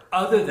hard work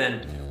other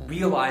than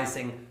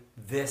realizing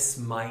this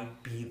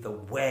might be the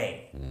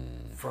way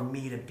for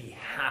me to be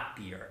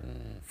happier,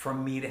 for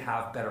me to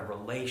have better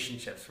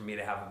relationships, for me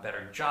to have a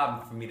better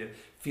job, for me to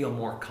feel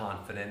more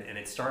confident. And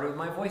it started with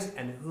my voice,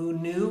 and who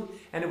knew?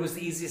 And it was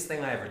the easiest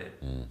thing I ever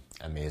did.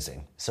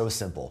 Amazing. So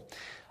simple.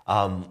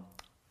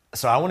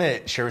 So I want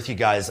to share with you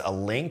guys a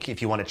link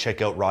if you want to check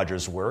out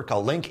Roger's work.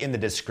 I'll link in the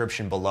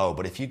description below,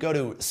 but if you go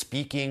to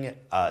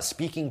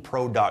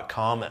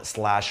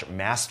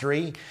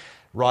speakingpro.com/mastery,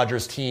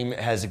 Roger's team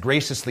has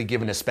graciously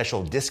given a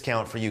special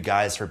discount for you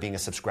guys for being a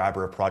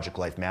subscriber of Project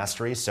Life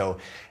Mastery. So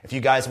if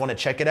you guys want to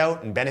check it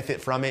out and benefit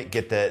from it,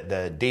 get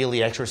the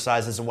daily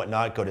exercises and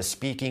whatnot, go to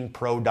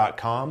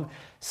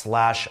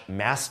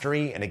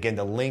speakingpro.com/mastery. And again,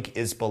 the link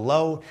is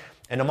below.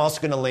 And I'm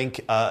also going to link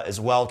as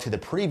well to the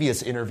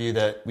previous interview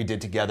that we did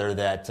together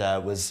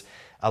that was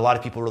a lot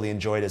of people really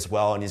enjoyed as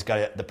well. And he's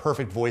got the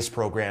perfect voice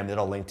program that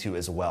I'll link to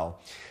as well.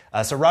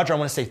 So Roger, I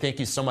want to say thank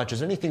you so much.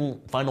 Is there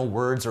anything, final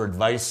words or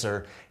advice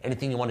or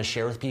anything you want to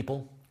share with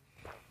people?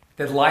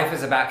 That life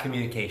is about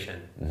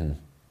communication. Mm-hmm.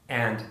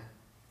 And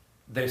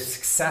the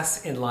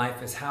success in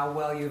life is how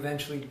well you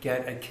eventually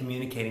get at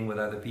communicating with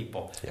other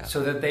people,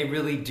 so that they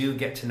really do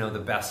get to know the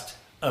best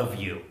of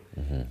you.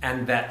 Mm-hmm.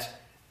 And that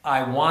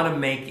I want to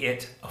make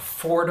it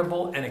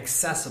affordable and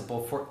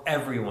accessible for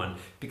everyone,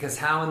 because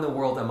how in the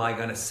world am I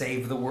going to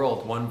save the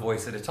world one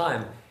voice at a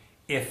time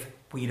if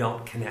we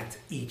don't connect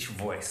each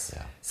voice?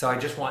 Yeah. So I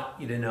just want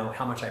you to know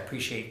how much I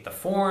appreciate the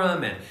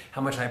forum and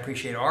how much I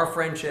appreciate our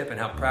friendship and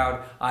how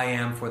proud I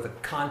am for the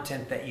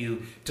content that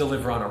you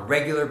deliver on a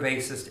regular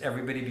basis to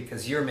everybody,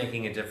 because you're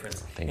making a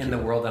difference in the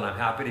world, and I'm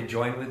happy to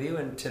join with you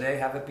and today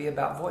have it be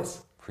about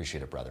voice.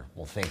 Appreciate it, brother.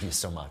 Well, thank you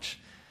so much.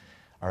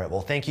 All right,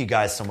 well, thank you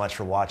guys so much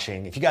for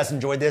watching. If you guys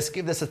enjoyed this,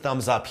 give this a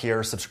thumbs up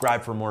here,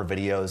 subscribe for more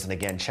videos, and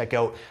again, check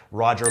out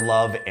Roger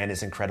Love and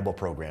his incredible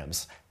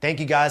programs. Thank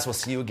you guys. We'll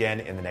see you again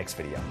in the next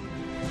video.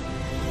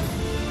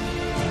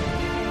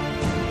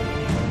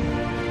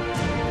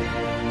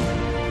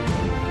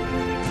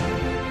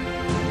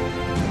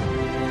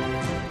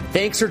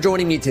 Thanks for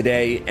joining me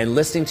today and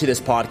listening to this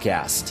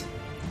podcast.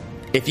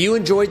 If you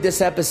enjoyed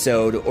this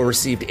episode or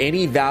received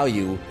any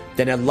value,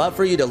 then I'd love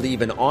for you to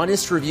leave an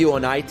honest review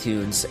on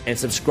iTunes and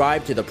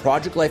subscribe to the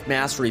Project Life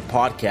Mastery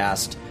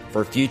podcast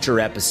for future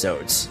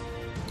episodes.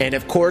 And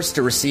of course,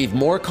 to receive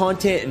more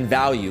content and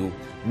value,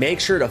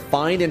 make sure to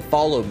find and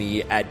follow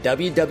me at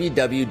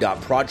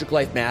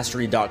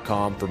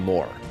www.projectlifemastery.com for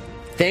more.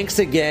 Thanks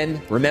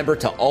again. Remember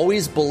to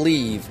always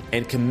believe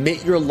and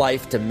commit your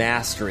life to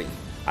mastery.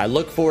 I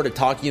look forward to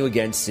talking to you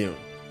again soon.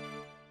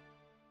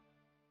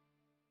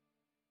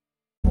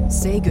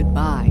 Say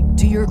goodbye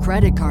to your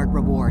credit card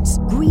rewards.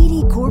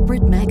 Greedy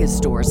corporate mega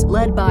stores,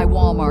 led by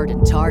Walmart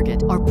and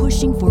Target, are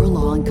pushing for a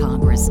law in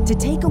Congress to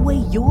take away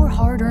your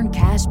hard-earned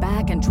cash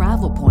back and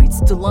travel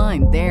points to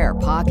line their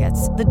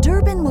pockets. The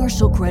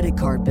Durbin-Marshall credit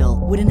card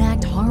bill would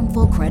enact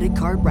harmful credit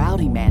card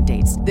routing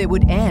mandates that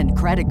would end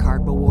credit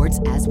card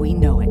rewards as we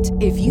know it.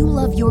 If you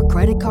love your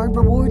credit card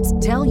rewards,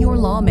 tell your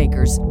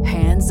lawmakers,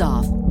 hands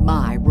off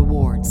my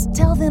rewards.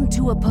 Tell them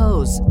to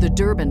oppose the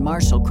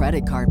Durbin-Marshall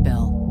credit card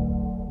bill.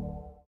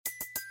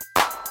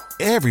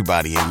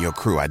 Everybody in your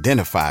crew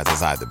identifies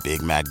as either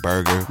Big Mac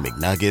Burger,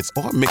 McNuggets,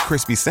 or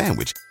McCrispy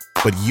Sandwich.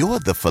 But you're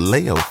the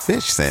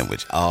Filet-O-Fish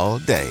Sandwich all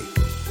day.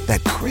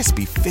 That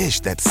crispy fish,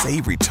 that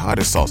savory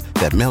tartar sauce,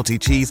 that melty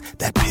cheese,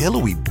 that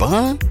pillowy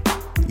bun.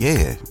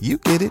 Yeah, you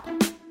get it.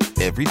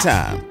 Every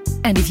time.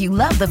 And if you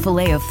love the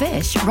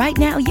Filet-O-Fish, right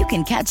now you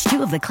can catch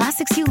two of the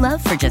classics you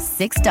love for just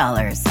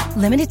 $6.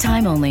 Limited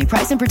time only.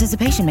 Price and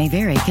participation may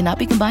vary. Cannot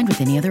be combined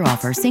with any other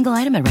offer. Single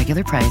item at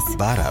regular price.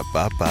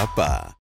 Ba-da-ba-ba-ba.